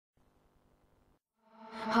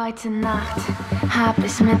Heute Nacht hab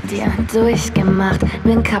ich mit dir durchgemacht.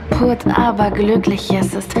 Bin kaputt, aber glücklich,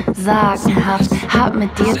 es ist sagenhaft. Hab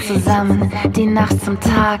mit dir zusammen die Nacht zum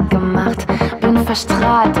Tag gemacht. Bin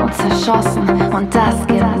verstrahlt und zerschossen und das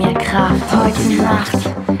gibt mir Kraft. Heute Nacht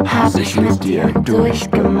hab ich mit dir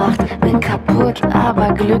durchgemacht. Bin kaputt,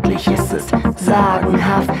 aber glücklich, es ist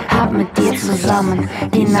sagenhaft. Hab mit dir zusammen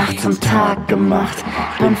die Nacht zum Tag gemacht.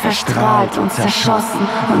 Bin verstrahlt und zerschossen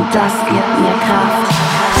und das gibt mir Kraft.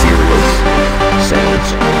 Sirious,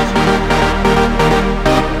 Sage.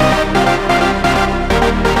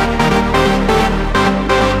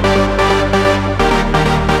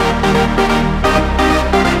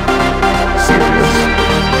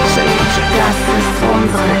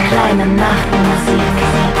 Kleine Nachtmusik.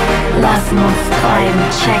 Lassen uns treiben,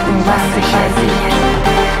 checken, was sich ersieht.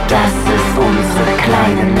 Das ist unsere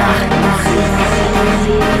kleine Nachtmusik.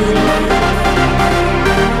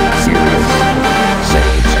 Sirious,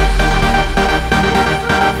 Sage.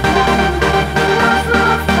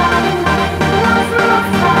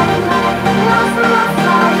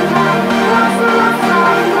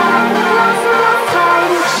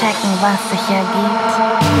 Checken, was sich ergibt.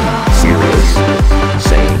 Sirious,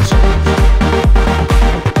 Sage.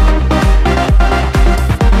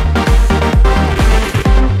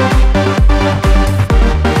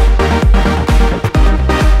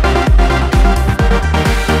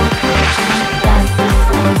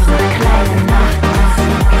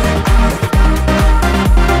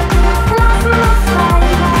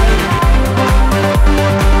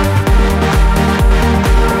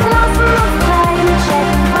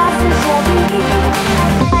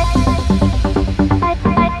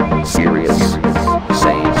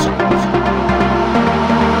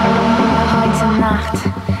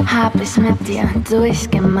 Mit dir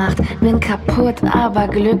durchgemacht, bin kaputt, aber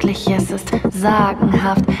glücklich, es ist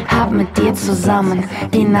sagenhaft. Hab mit dir zusammen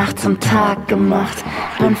die Nacht zum Tag gemacht.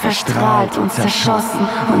 Bin verstrahlt und zerschossen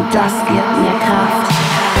und das gibt mir Kraft.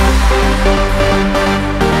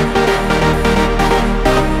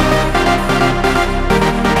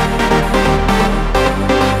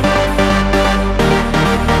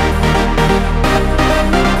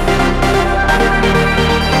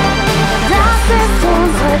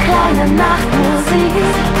 Kleine Nachtmusik,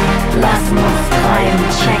 lassen uns treiben,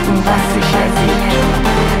 checken, was sich ersieht.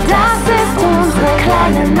 Das ist unsere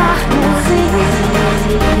kleine Nachtmusik.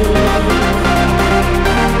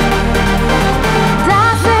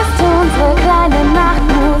 Das ist unsere kleine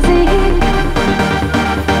Nachtmusik.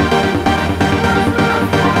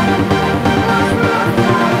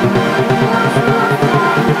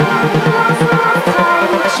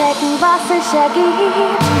 Checken, was sich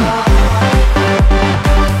ergibt.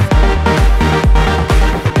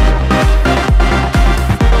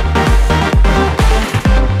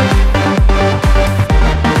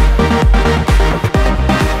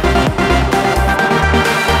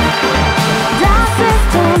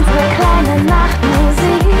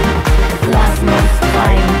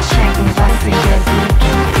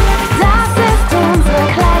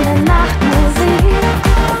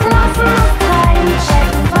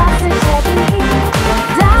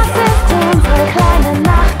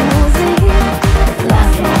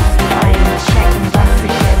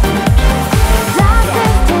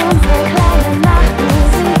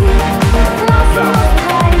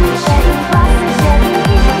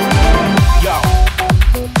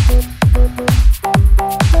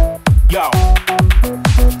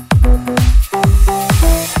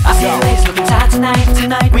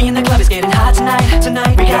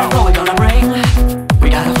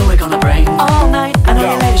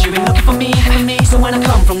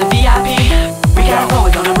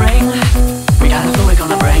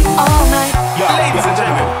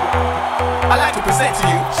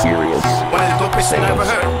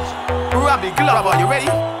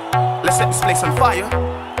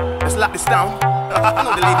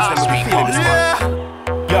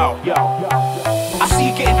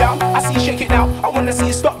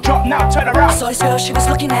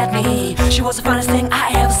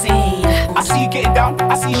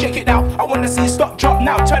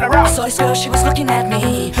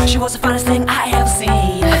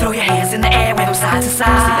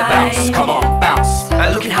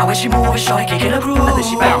 She move, shorty kicking a groove. And then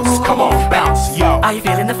she bounce, come on, bounce. Yo, are you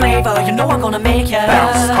feeling the flavor? You know I'm gonna make ya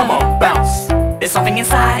bounce, come on, bounce. There's something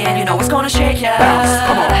inside and you know it's gonna shake ya. Bounce,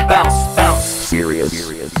 come on, bounce, bounce. Sirious,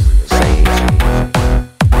 Sage.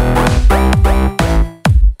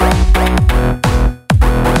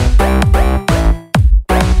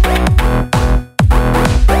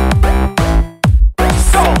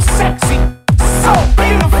 So sexy, so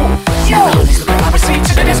beautiful. Yo, these looking proper sweet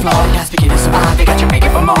to the dance floor. Guys, begin to survive. They got you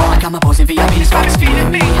making for more. got my posing VIP, this vibe is feeling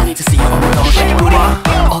me. I need to see you on the floor, shake your booty.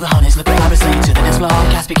 All the honeys looking lavishly to the dance floor.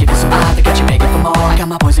 Cats be giving some eye, they got you begging for more. I got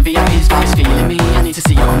my posing VIP, this vibe is feeling me. I need to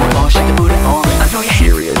see you on the floor, shake the booty for me. I throw your hands.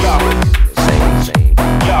 Sirious. Same.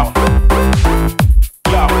 Yo.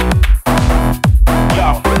 Yo. Yo.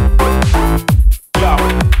 Yo. Yo.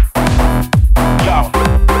 Yo. Yo.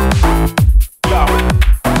 Yo. Yo.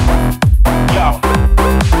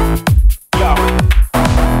 Yo. Yo.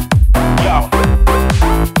 Yo.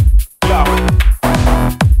 Yo. Yo.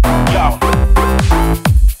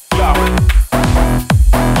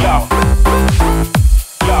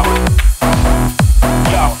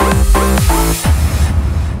 Yo.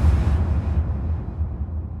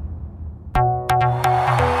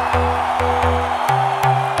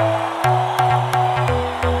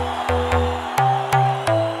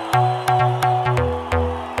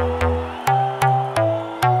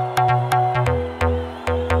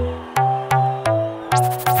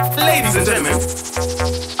 Ladies and gentlemen,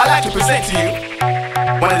 I'd like to present to you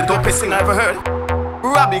one of the dopest things I ever heard.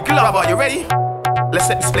 Robbie, Glove, are you ready? Let's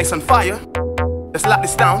set this place on fire. Let's lock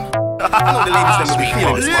this down. I know the ladies them will be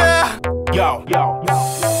feeling this one. Yo.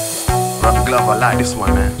 Robbie Glove, I like this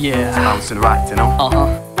one, man. Yeah. It's bouncing right, you know.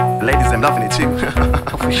 The ladies them loving it too.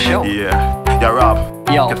 Oh, for sure. Yeah. Yo, Rob.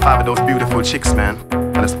 Yo. Get 5 of those beautiful chicks, man.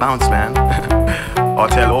 And let's bounce, man. Or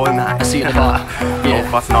tell all night. I see you in the bar. Yeah.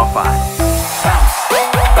 No fuss, no fight.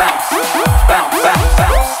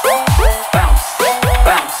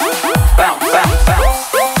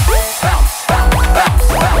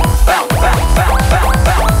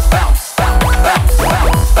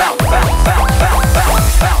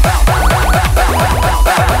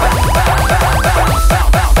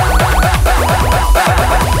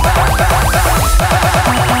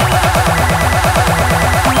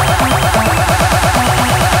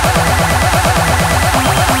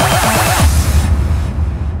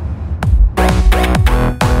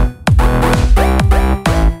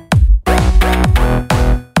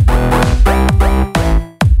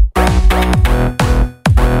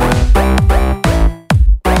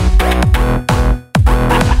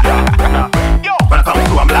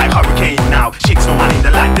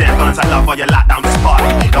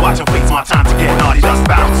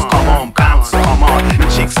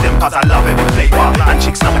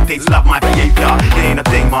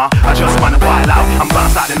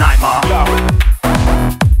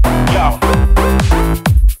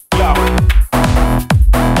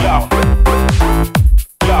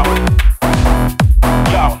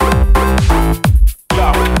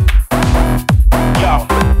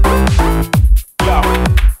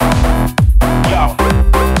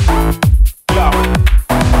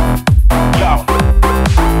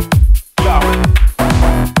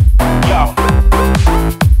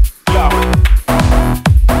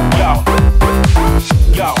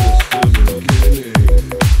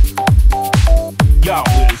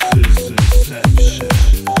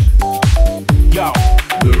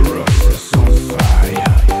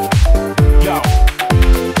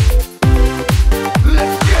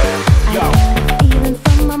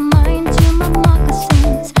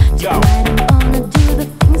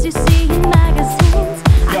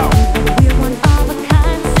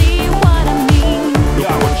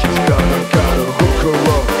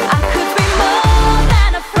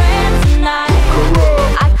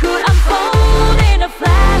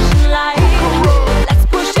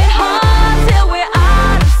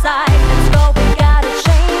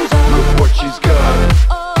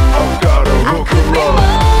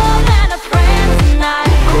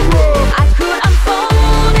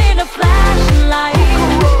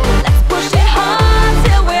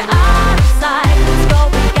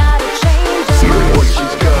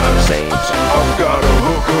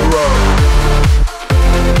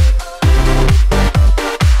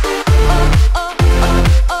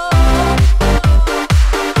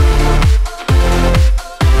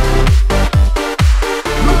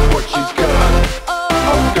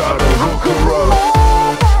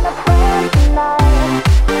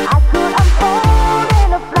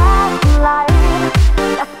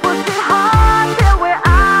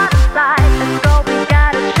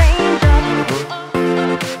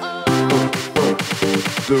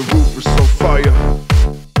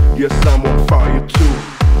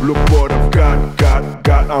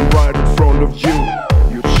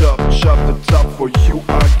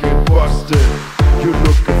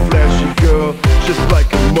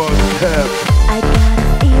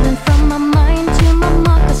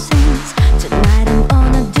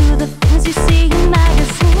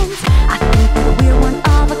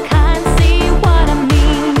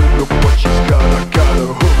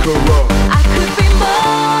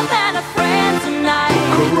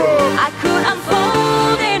 Hook her up.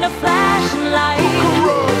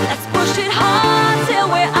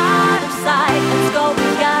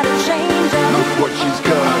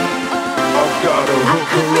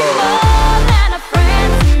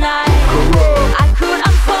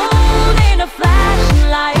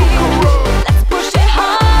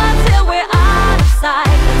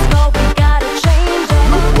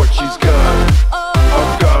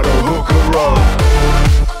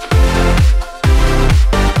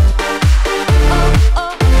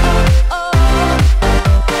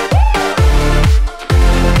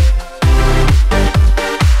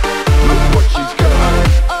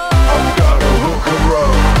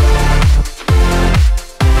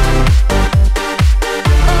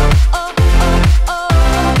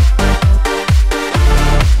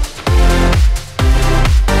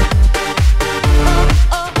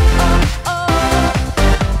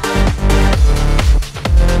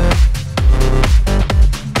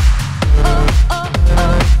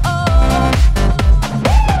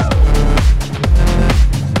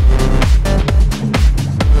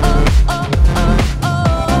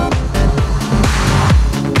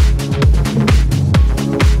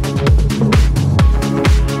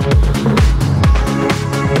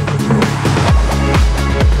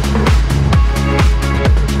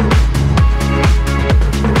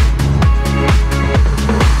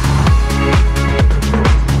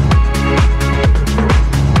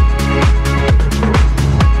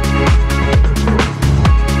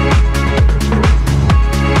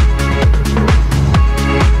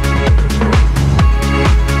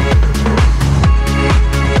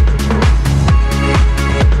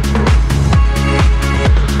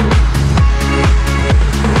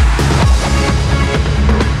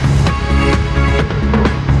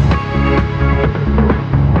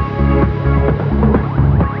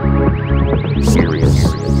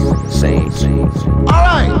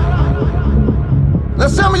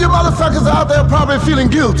 motherfuckers out there probably feeling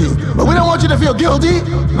guilty. But we don't want you to feel guilty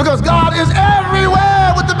because God is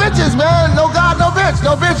everywhere with the bitches, man. No God, no bitch,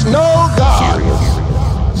 no bitch, no God.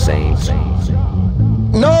 Sirius, same.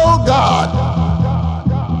 No God.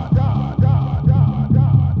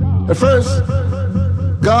 At first,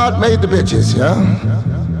 God made the bitches, yeah?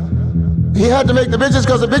 He had to make the bitches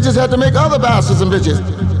because the bitches had to make other bastards and bitches.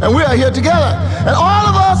 And we are here together. And all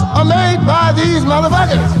of us are made by these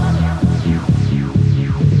motherfuckers.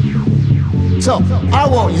 So, I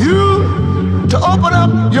want you to open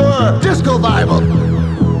up your disco Bible.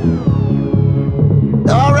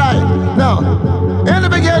 All right. Now, in the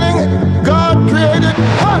beginning, God created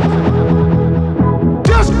what?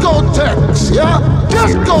 Discotex, yeah?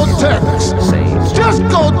 Discotex.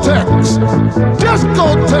 Discotex.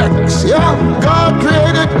 Discotex, yeah? God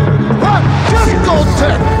created what?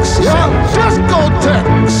 Discotex, yeah?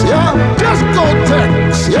 Discotex, yeah?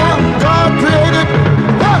 Discotex, yeah? God created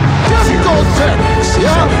what? Discotex,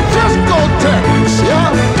 yeah? Discotex, yeah?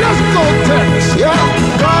 Discotex, yeah?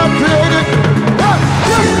 God created what?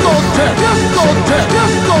 Discotex, discotex,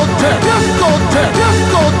 discotex, discotex,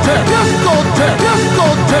 discotex, discotex,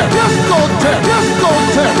 discotex,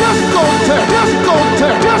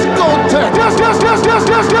 discotex, discotex,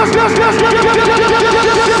 discotex,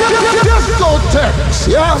 discotex,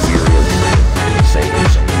 yeah?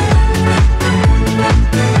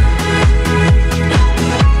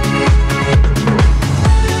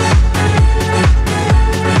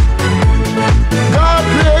 God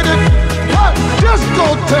created what?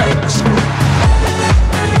 Discotex.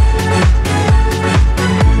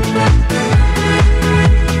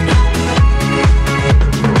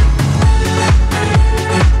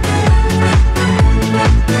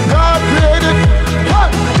 God created what?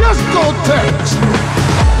 Discotex.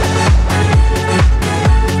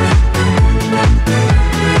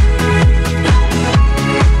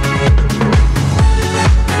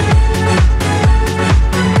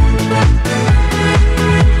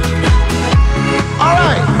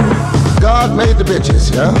 God made the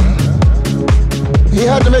bitches, yeah? He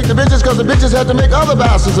had to make the bitches because the bitches had to make other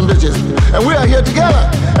bastards and bitches. And we are here together.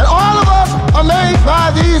 And all of us are made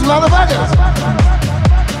by these motherfuckers.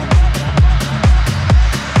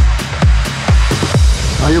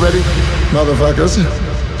 Are you ready, motherfuckers,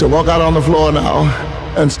 to walk out on the floor now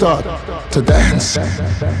and start to dance?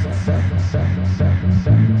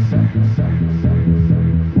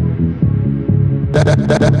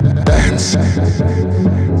 Dance.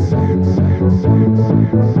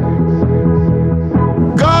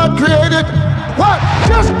 God created what?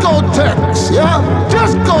 Discotex, yeah?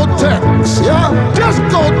 Discotex, yeah?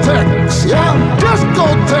 Discotex, yeah?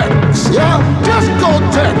 Discotex, yeah?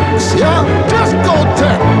 Discotex, yeah?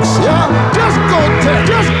 Discotex, yeah? Discotex,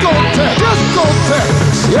 discotex,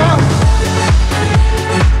 discotex, yeah?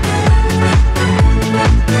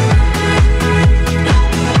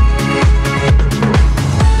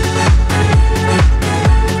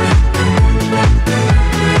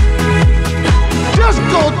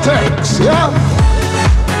 Discotex, yeah?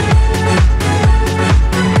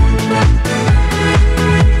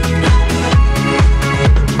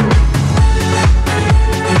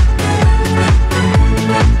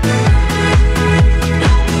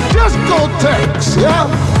 Discotex, yeah?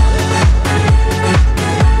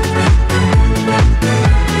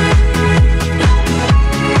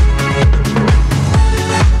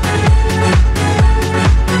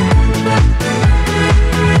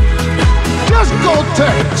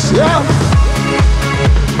 Discotex, yeah?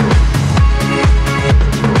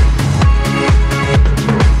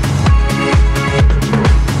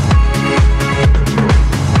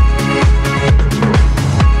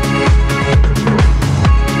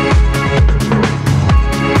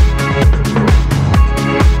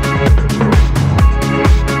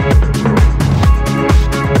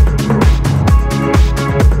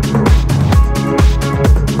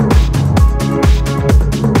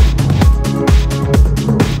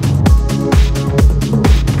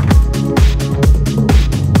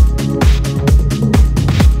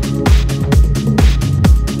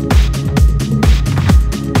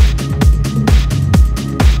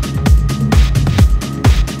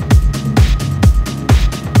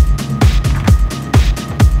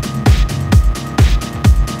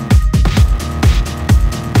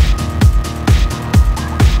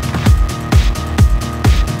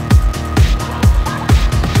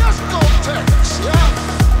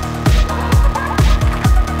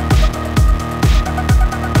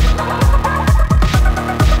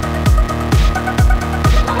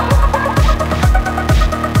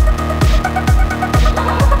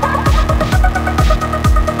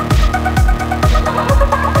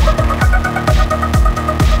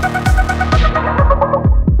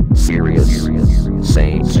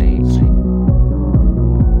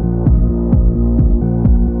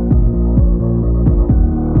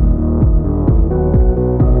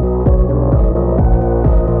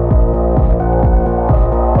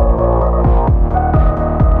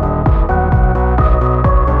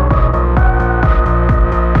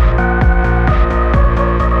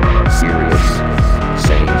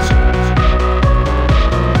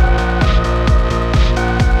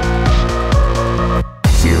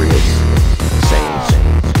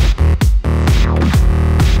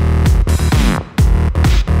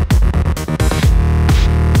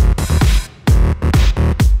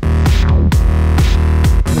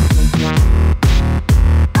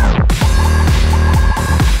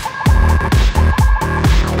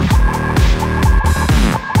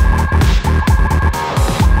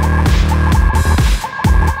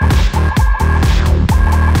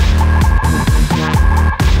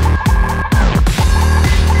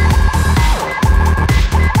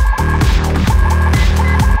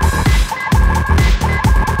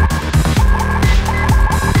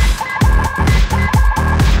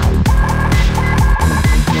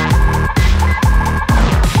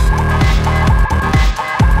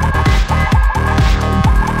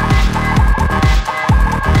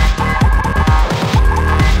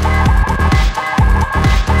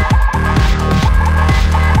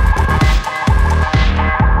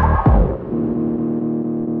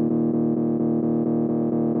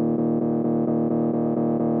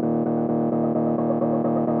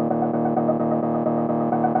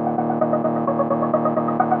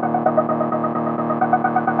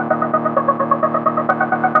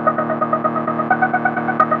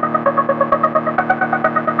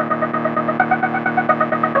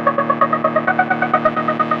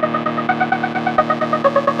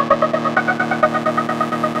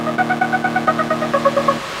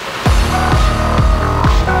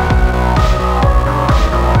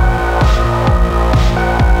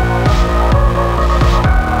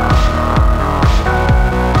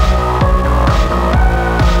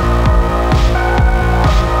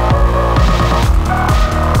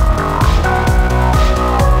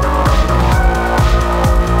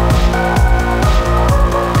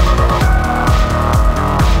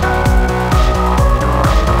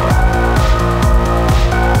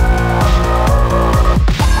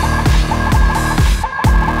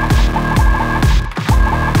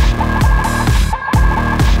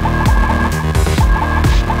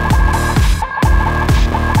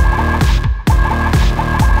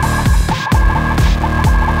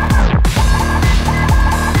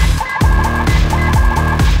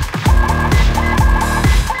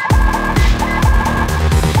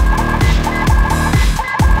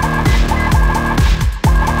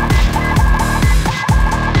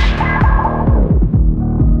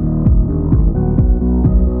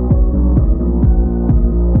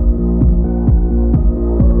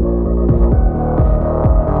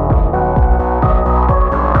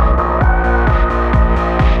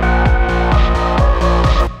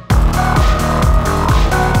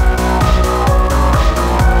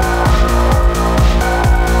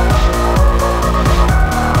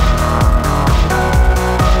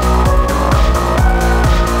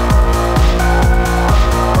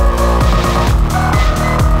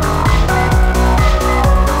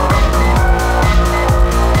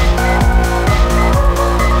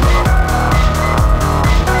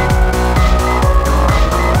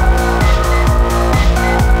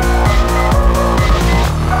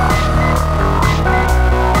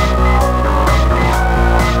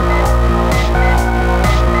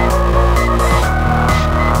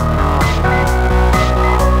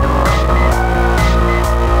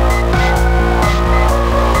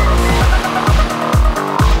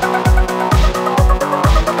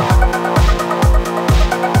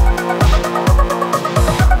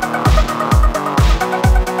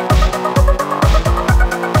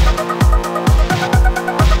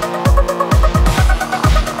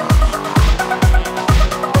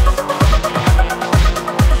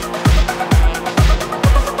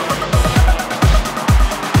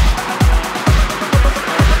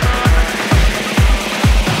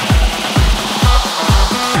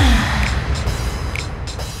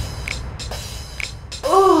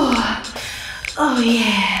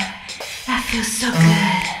 yeah, that feels so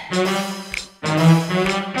good.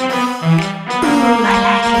 Ooh, I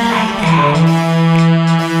like it like that.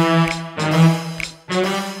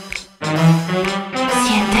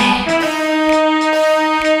 Siente.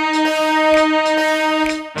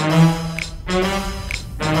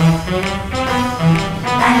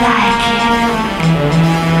 I like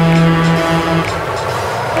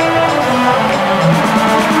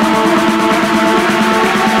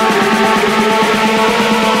it.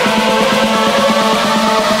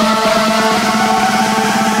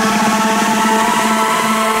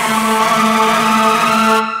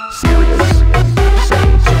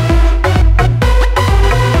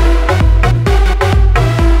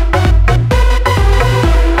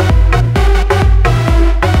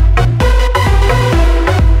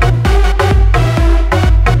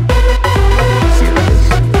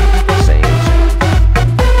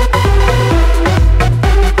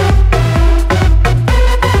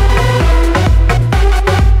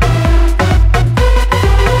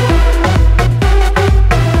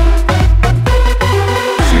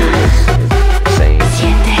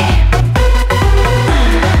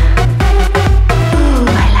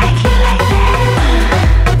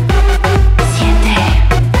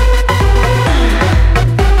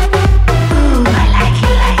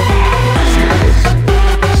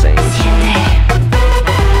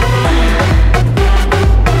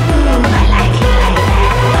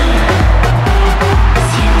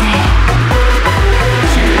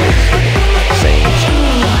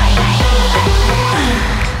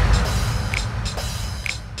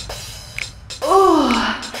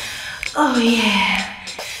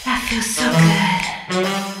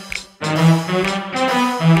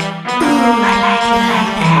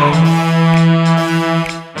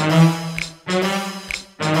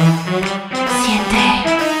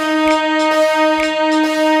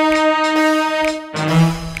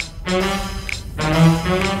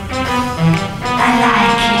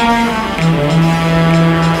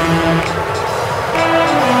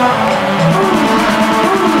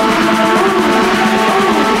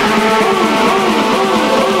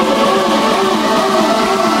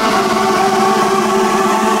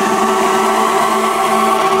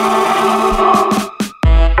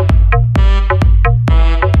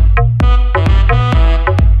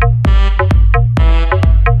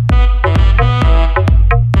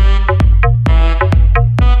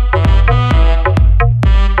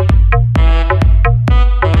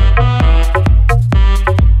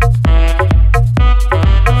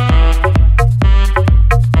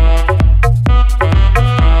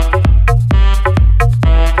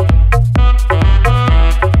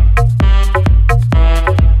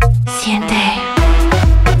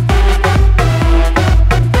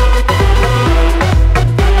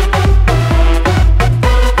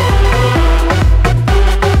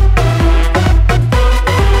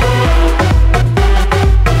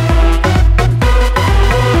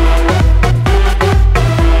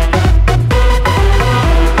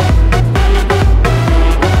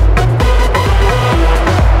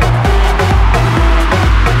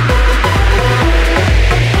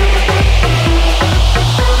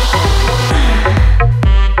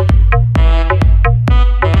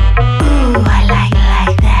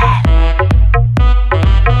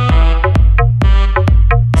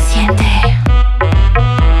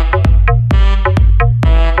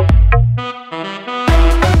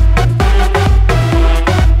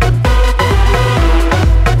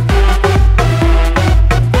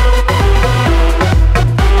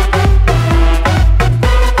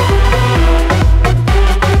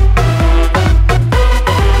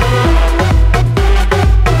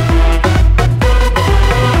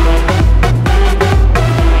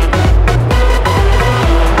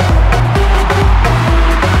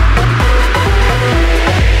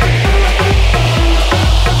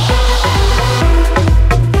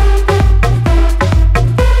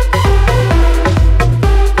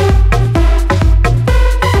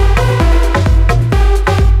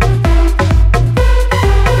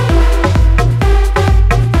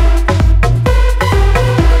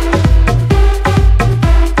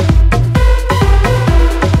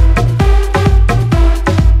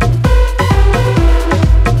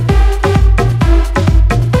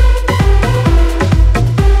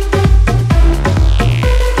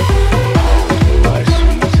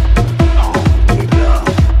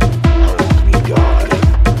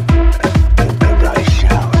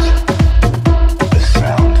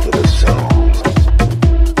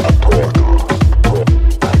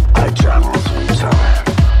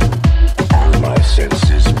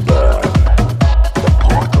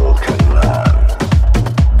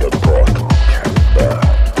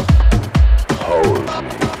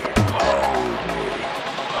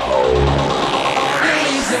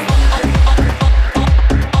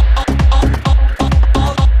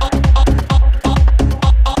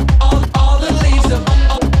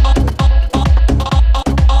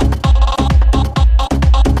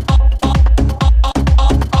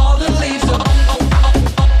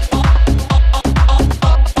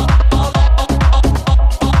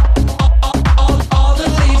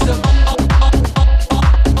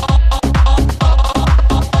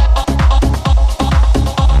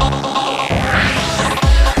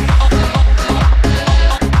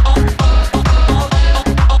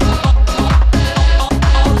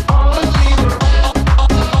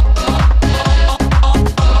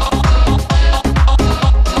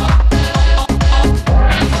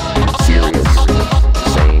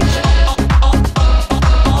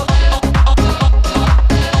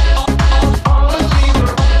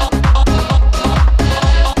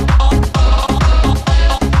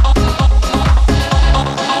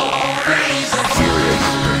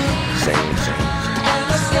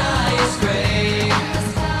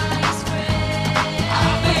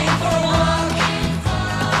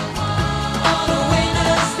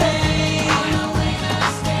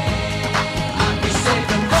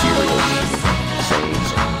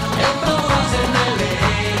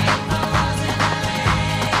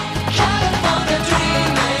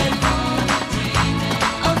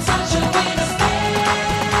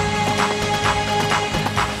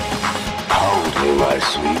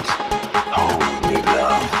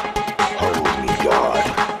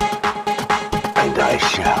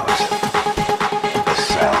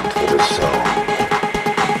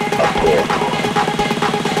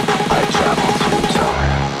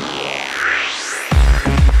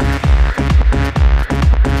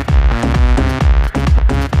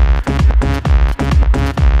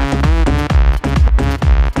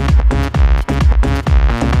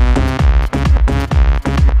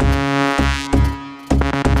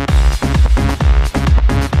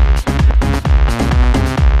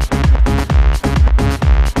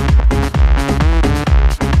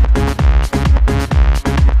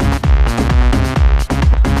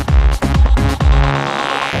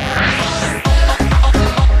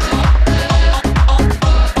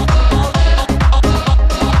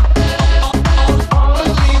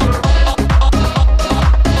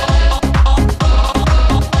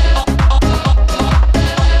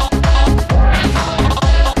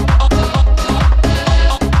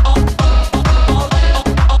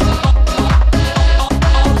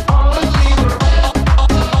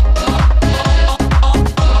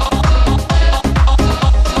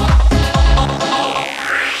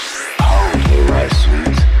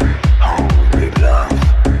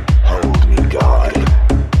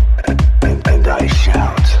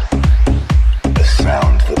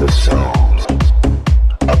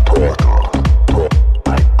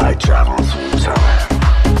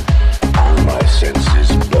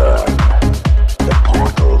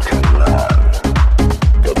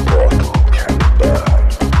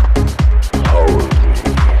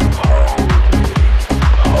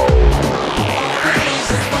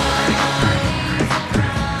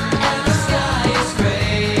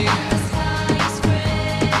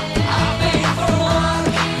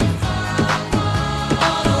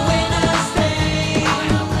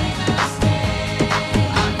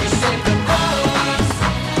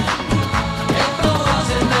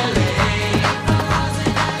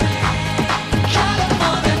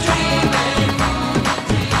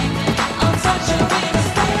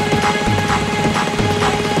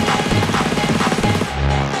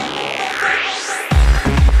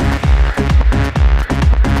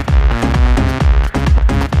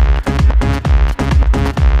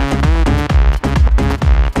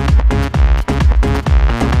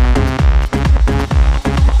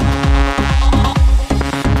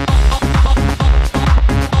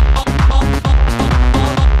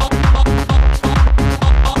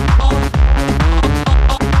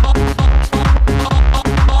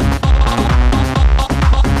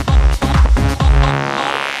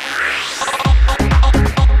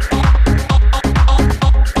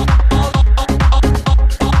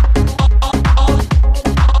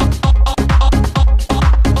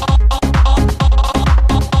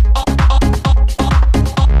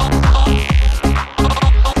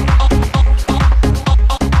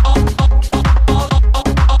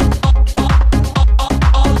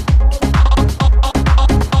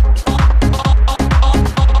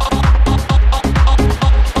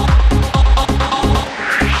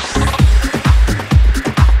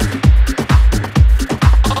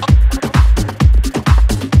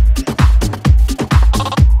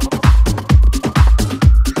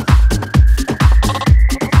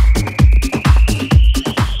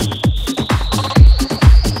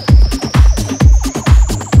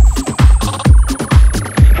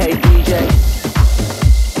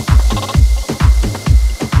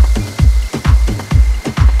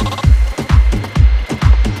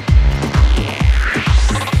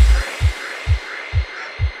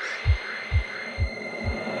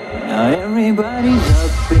 Everybody's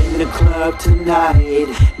up in the club tonight.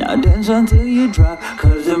 Now dance until you drop,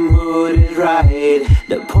 cause the mood is right.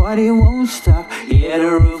 The party won't stop, yeah,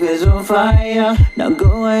 the roof is on fire. Now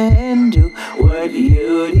go ahead and do what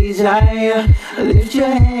you desire. Lift your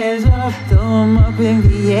hands up, throw them up in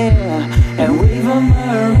the air, and wave them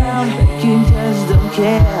around like you just don't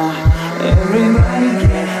care. Everybody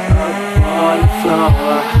get up on the floor.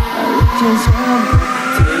 Now lift yourself up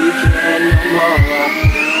till you can't no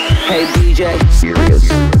more. Hey DJ, Sirious,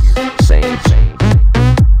 same.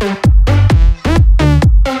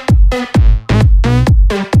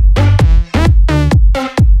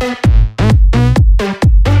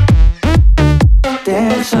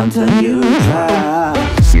 dance until you try.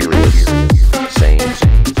 Sirious, same.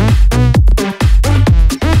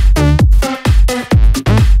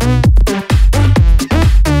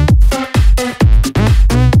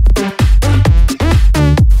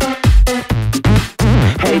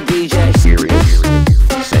 Hey DJ, Sirious,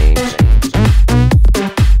 same.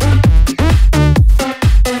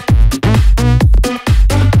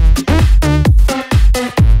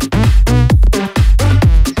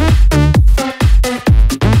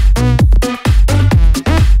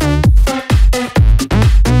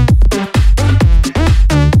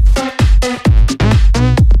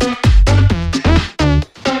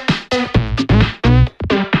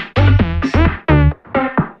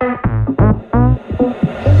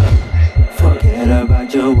 forget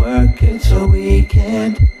about your work, it's a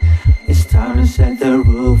weekend. It's time to set the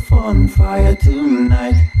roof on fire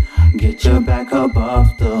tonight. Get your back up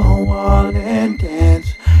off the wall and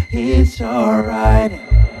dance, it's alright.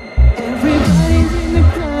 Everybody's in the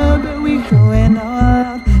club and we going all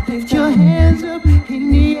out. Lift your hands up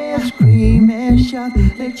in the air, scream and shout.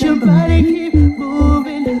 Let your body keep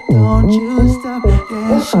moving, don't you stop.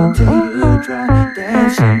 Dance until you dry,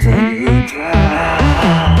 dance until you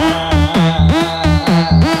dry.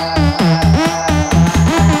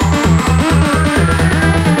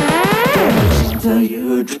 Dance until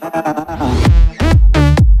you dry.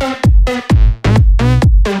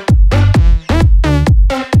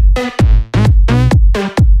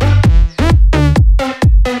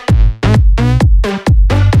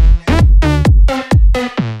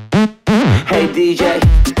 Hey DJ,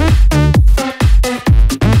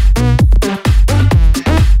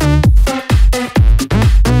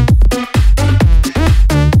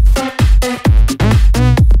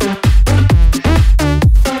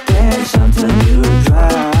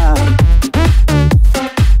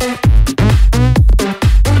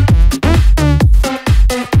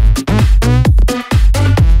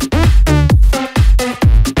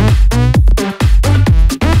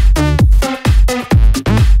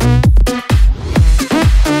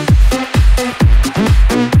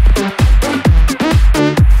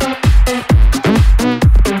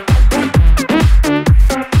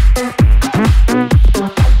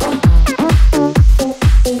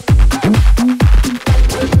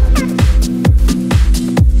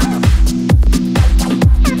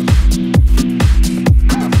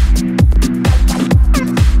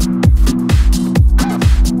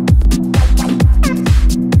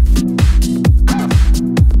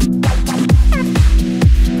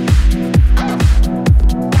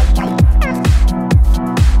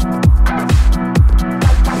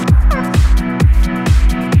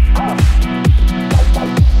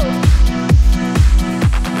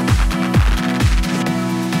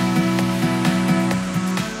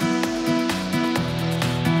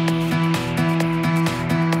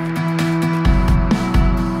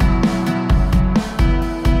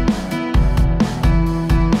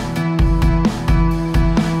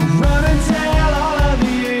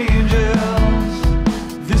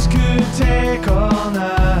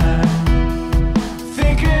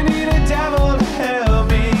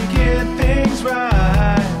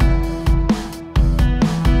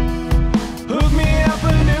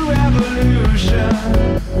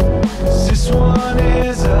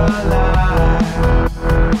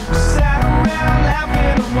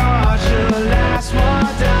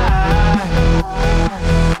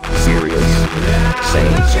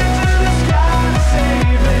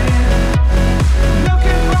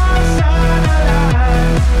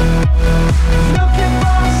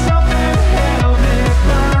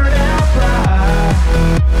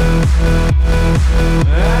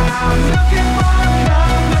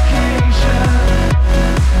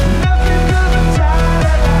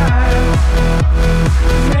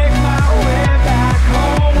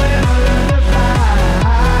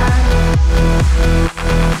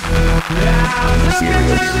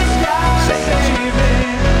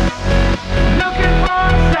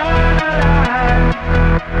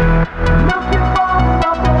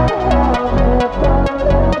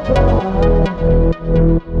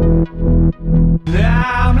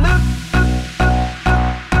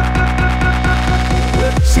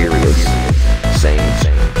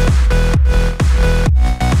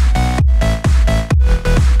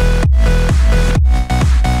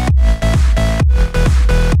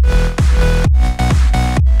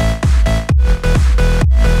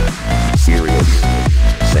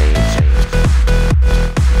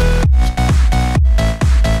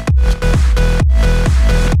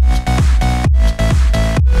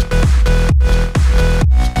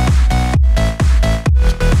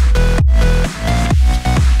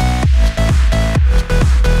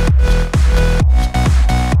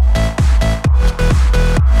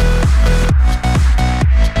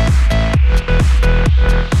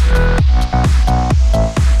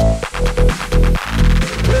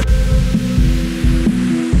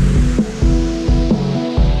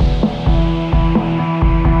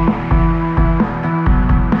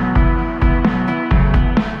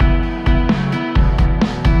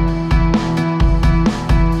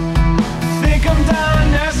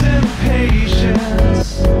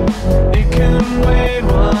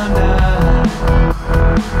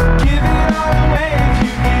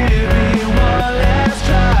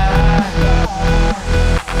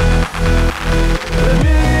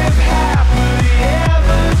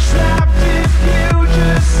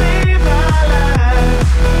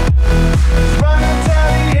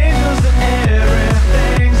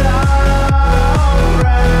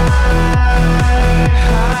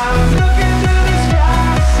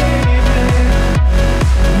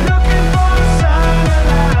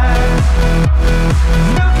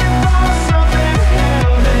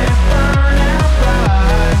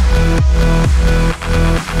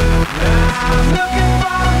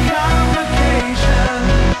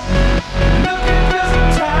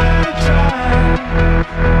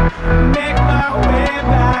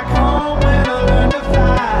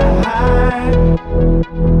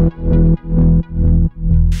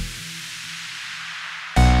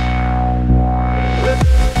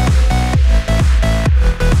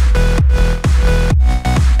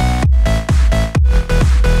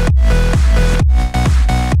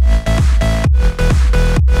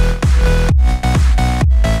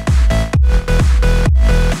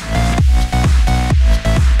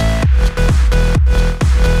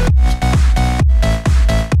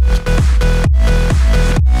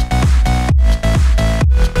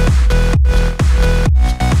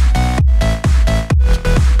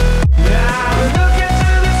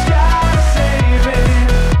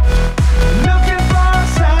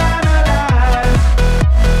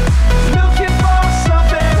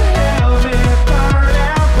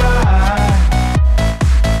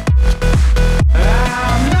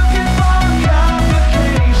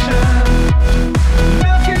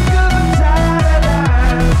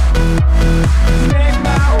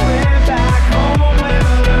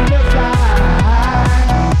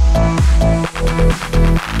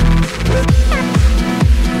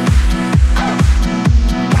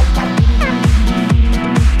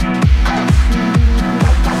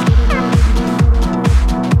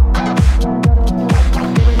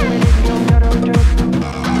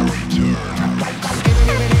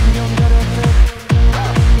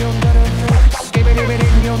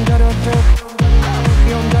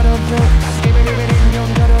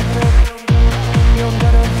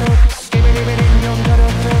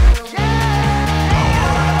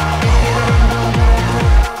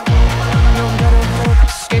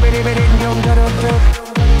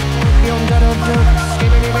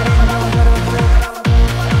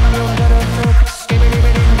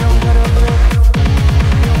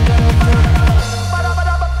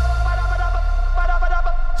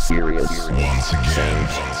 Sirious. Once again,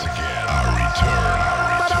 I return.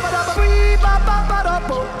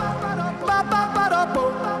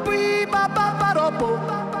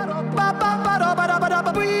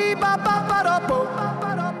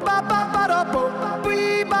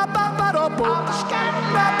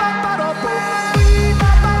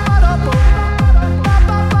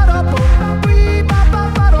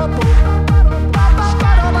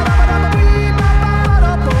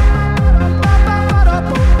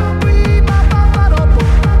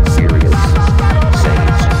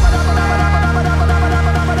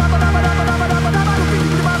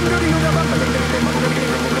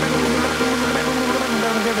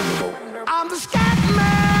 I'm the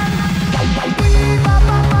Scatman.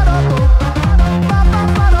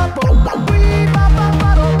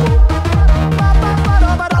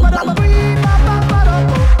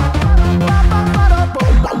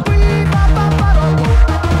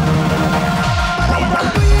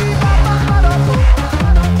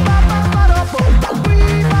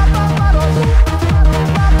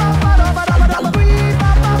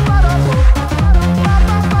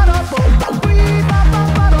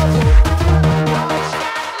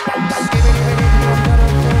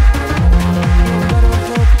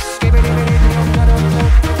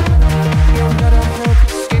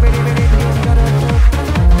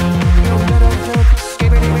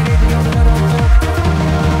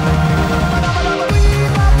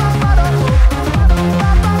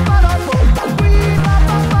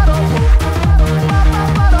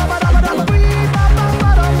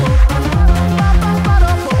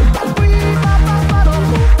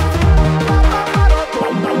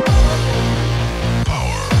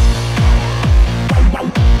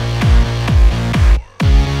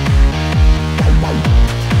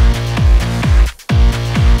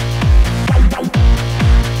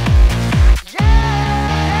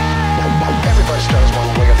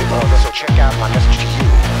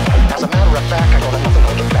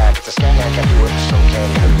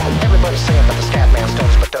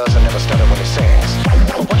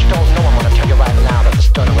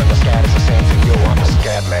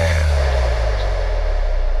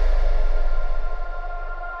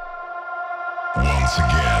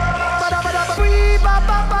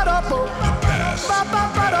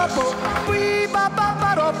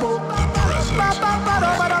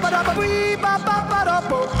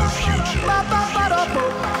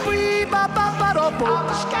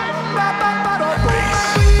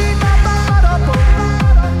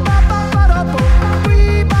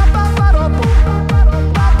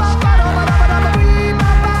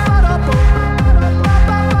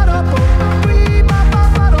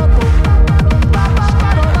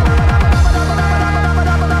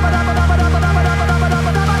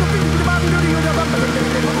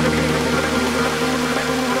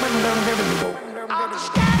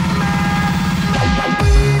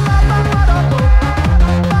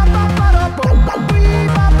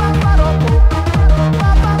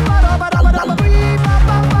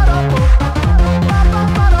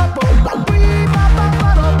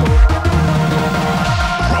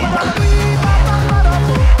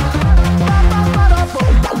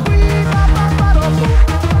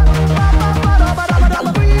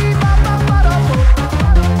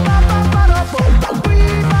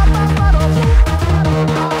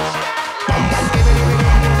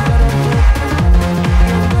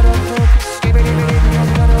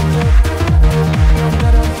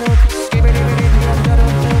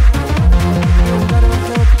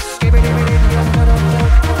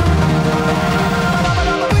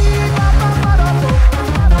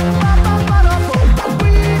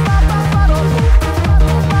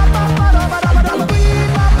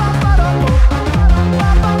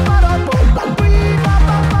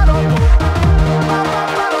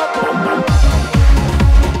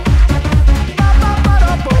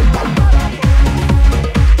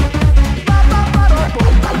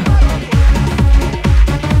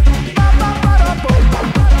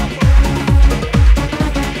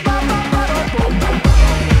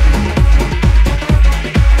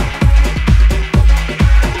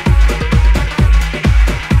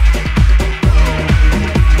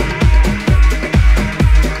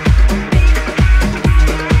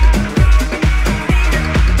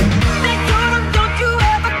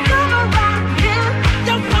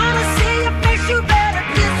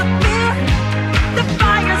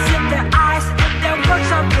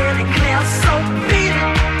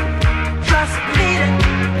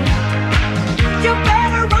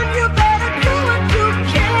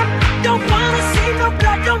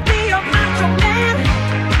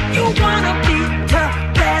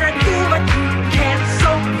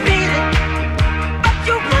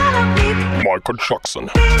 Michael Jackson.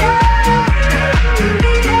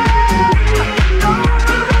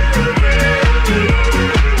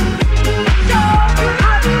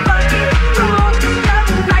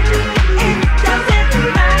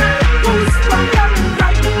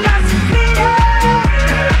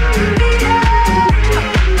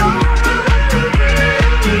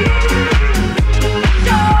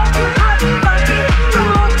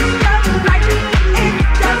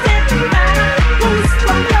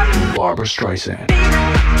 Barbara Streisand.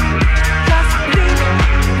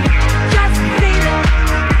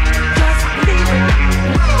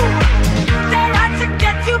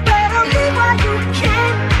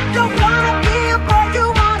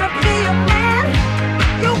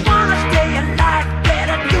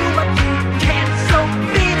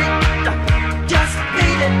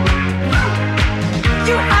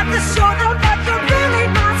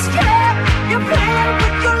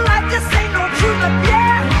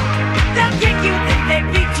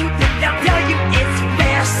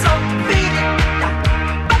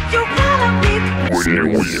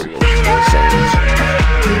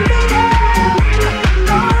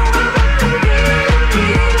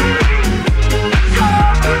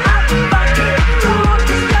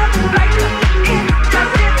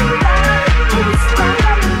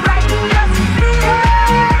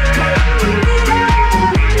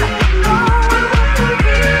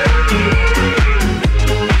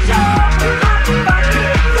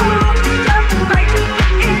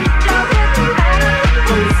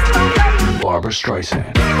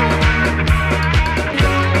 Streisand.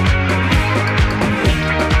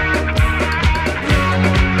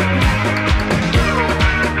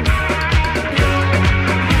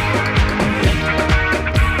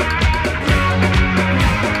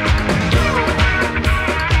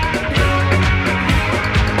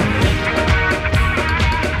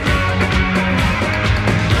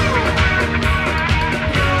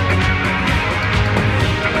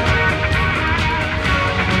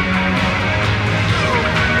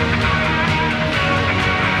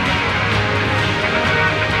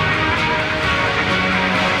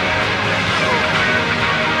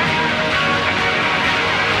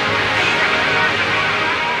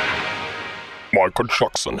 Michael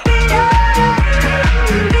Jackson.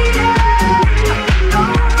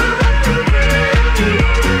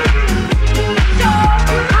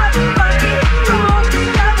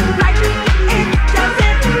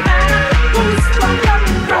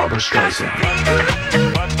 Barbara Streisand.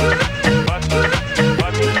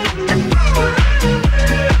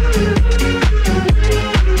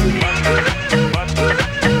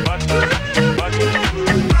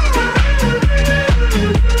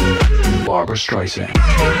 Barbara Streisand.